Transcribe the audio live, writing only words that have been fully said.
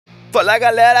Hola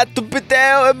galera, tu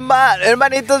piteo,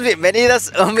 hermanitos, bienvenidos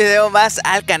a un video más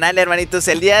al canal, hermanitos.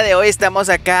 El día de hoy estamos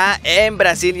acá en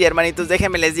Brasil y hermanitos,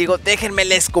 déjenme les digo, déjenme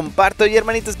les comparto. Y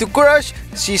hermanitos, tu crush,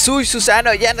 SHISHUI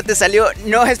SUSANO, ya no te salió,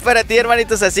 no es para ti,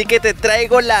 hermanitos. Así que te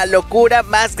traigo la locura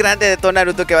más grande de todo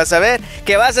Naruto que vas a ver,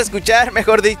 que vas a escuchar,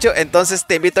 mejor dicho. Entonces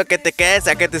te invito a que te quedes,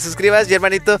 a que te suscribas. Y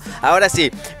hermanito, ahora sí,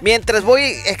 mientras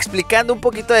voy explicando un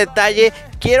poquito de detalle,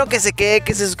 quiero que se quede,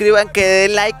 que se suscriban, que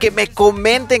den like, que me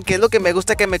comenten, que es lo que me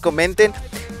gusta que me comenten.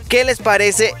 ¿Qué les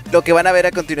parece lo que van a ver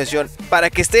a continuación? Para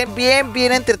que estén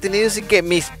bien entretenidos y que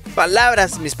mis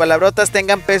palabras, mis palabrotas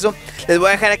tengan peso. Les voy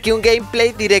a dejar aquí un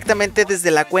gameplay directamente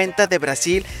desde la cuenta de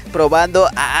Brasil, probando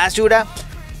a Ashura.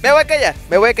 Me voy a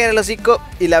callar el hocico.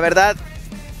 Y la verdad,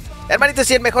 hermanito,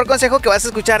 si el mejor consejo que vas a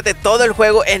escuchar de todo el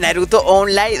juego en Naruto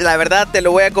Online, la verdad te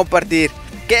lo voy a compartir.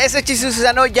 Que ese SHISHUI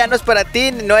SUSANO ya no es para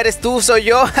ti, no eres tú, soy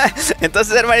yo.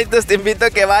 Entonces, hermanitos, te invito a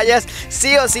que vayas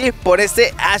sí o sí por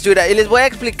este Ashura. Y les voy a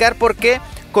explicar por qué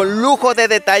con lujo de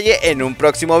detalle en un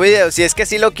próximo video, si es que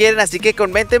así lo quieren. Así que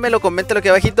coméntenlo aquí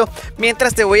abajito.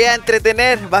 Mientras te voy a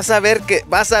entretener, vas a ver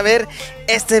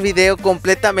este video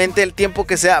completamente el tiempo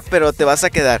que sea, pero te vas a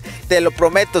quedar, te lo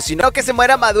prometo. Si no, que se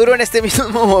muera Maduro en este mismo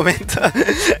momento.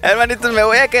 Hermanitos, me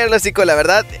voy a caer el hocico, la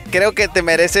verdad. Creo que te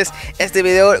mereces este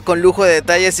video con lujo de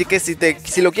detalle. Así que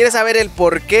si lo quieres saber el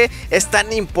por qué es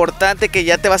tan importante, que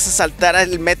ya te vas a saltar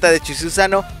al meta de SHISHUI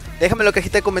SUSANO, déjame en la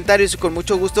cajita de comentarios y con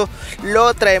mucho gusto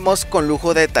lo traemos con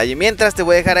lujo de detalle. Mientras te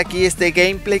voy a dejar aquí este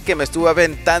gameplay que me estuvo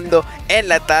aventando en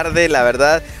la tarde, la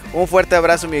verdad. Un fuerte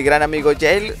abrazo, mi gran amigo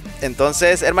Jail.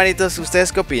 Entonces, hermanitos,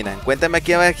 ¿ustedes qué opinan? Cuéntame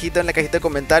aquí abajito en la cajita de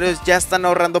comentarios. ¿Ya están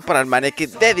ahorrando para el maneki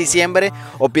de diciembre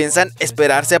o piensan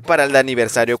esperarse para el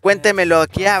aniversario? Cuéntemelo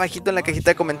aquí abajito en la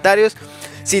cajita de comentarios.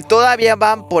 Si todavía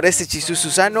van por ese SHISHUI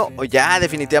SUSANO o ya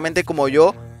definitivamente como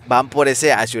yo van por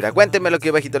ese Ashura. Cuéntenmelo aquí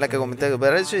abajito en la cajita de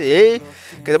comentarios. Y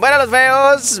que se mueran los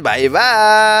feos. Bye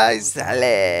bye.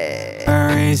 Sale.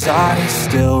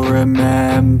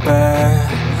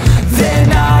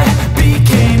 Then I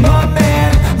became a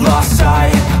man, lost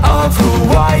sight of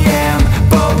who I am,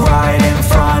 but right in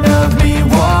front of me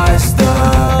was the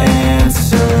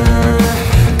answer.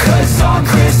 'Cause on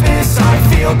Christmas I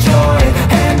feel joy,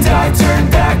 and I turn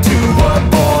back to a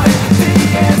boy.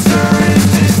 The answer is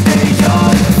to stay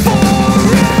young forever.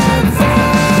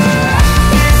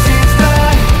 This is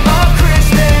not a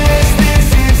Christmas,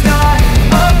 this is not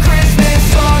a Christmas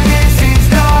song, this is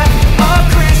not a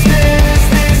Christmas,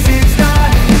 this is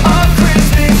not a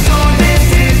Christmas song, this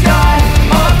is not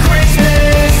a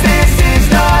Christmas, this is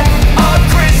not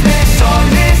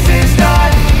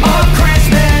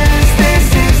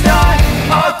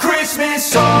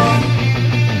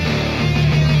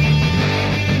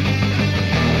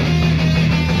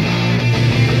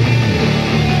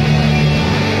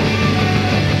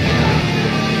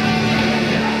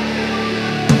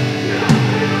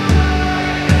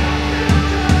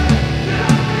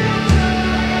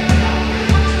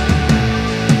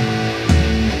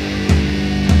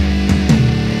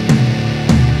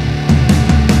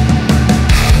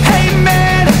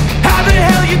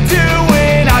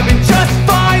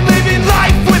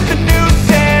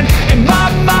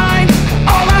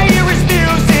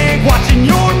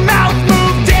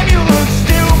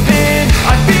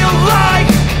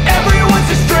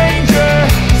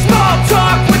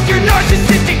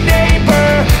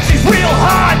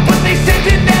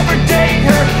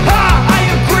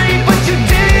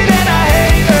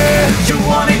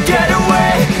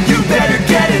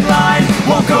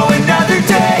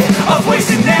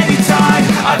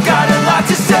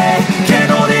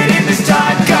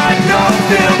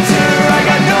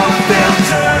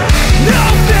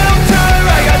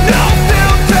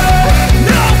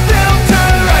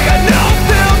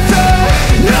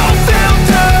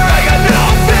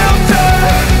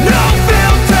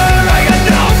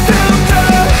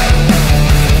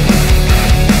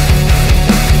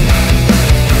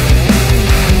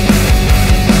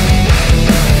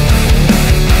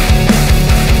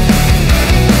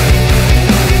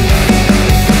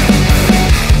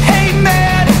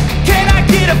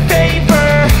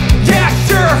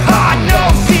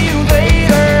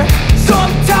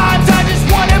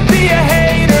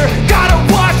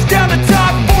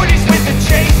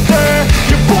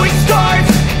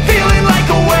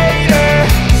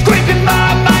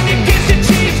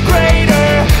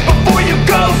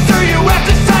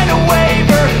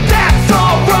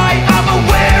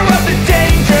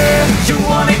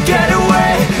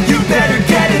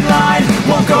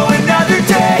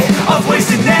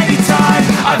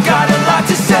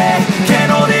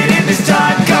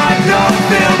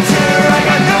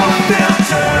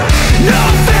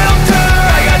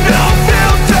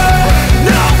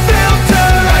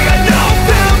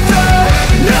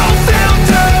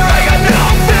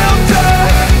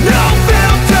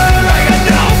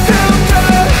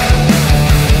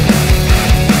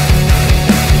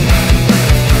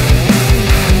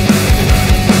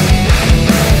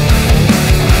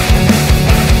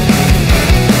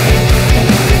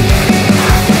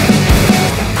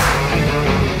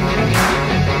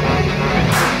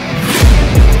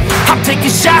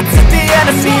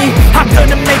enemy. I'm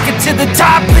gonna make it to the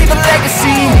top, leave a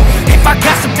legacy. If I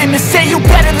got something to say, you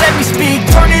better let me speak.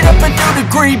 Turn it up a new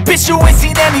degree, bitch, you ain't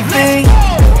seen anything.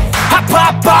 I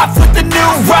pop off with the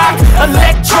new rock,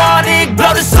 electronic,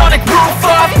 blow the sonic roof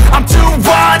up. I'm too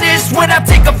honest when I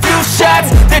take a few shots.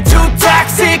 They're too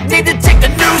toxic, need to take the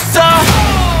noose off.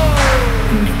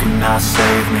 And you cannot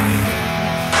save me,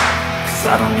 cause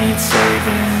I don't need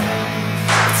saving.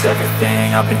 It's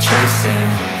everything I've been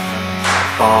chasing,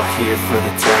 all here for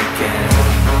the taking.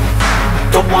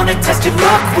 Don't wanna test your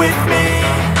luck with me,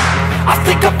 I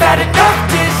think I've had enough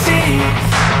disease.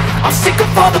 I'm sick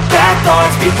of all the bad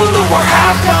thoughts, people who are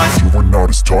half-nots. You are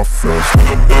not as tough as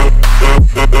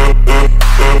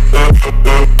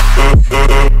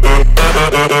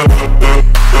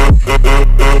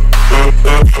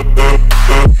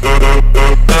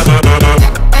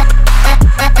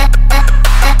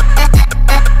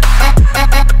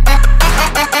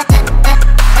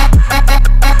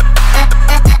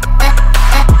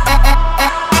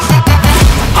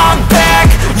I'm back,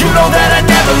 you know that I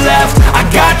never left. I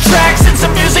got tracks and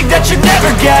some music that you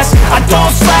never guessed. I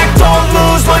don't slack, don't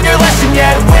lose, learn your lesson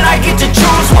yet. When I get to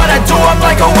choose what I do, I'm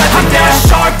like a weapon. I'm not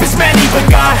sharp as many, but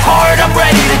got hard, I'm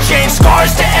ready to change.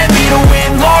 Scars to envy, to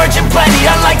win large and plenty.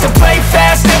 I like to play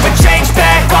fast, never change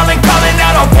back. Calling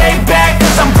out, I'll pay back,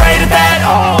 cause I'm great at that.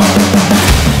 Oh,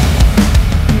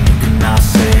 you cannot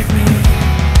save me,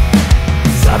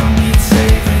 cause I don't need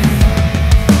saving.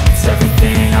 It's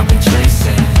everything I've been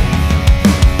chasing,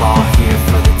 all here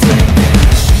for the taking.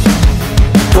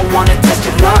 Don't wanna test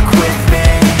your luck with me,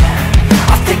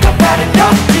 I think I've had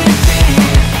enough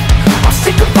disease. I'm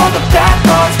sick of all the bad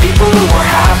thoughts, people who are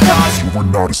half-nots. You are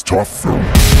not as tough though.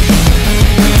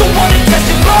 Don't wanna test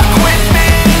your luck with me,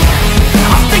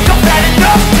 I think I've had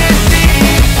enough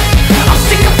disease. I'm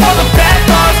sick of all the bad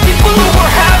thoughts, people who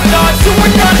are half-nots, who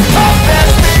are not as tough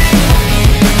as me.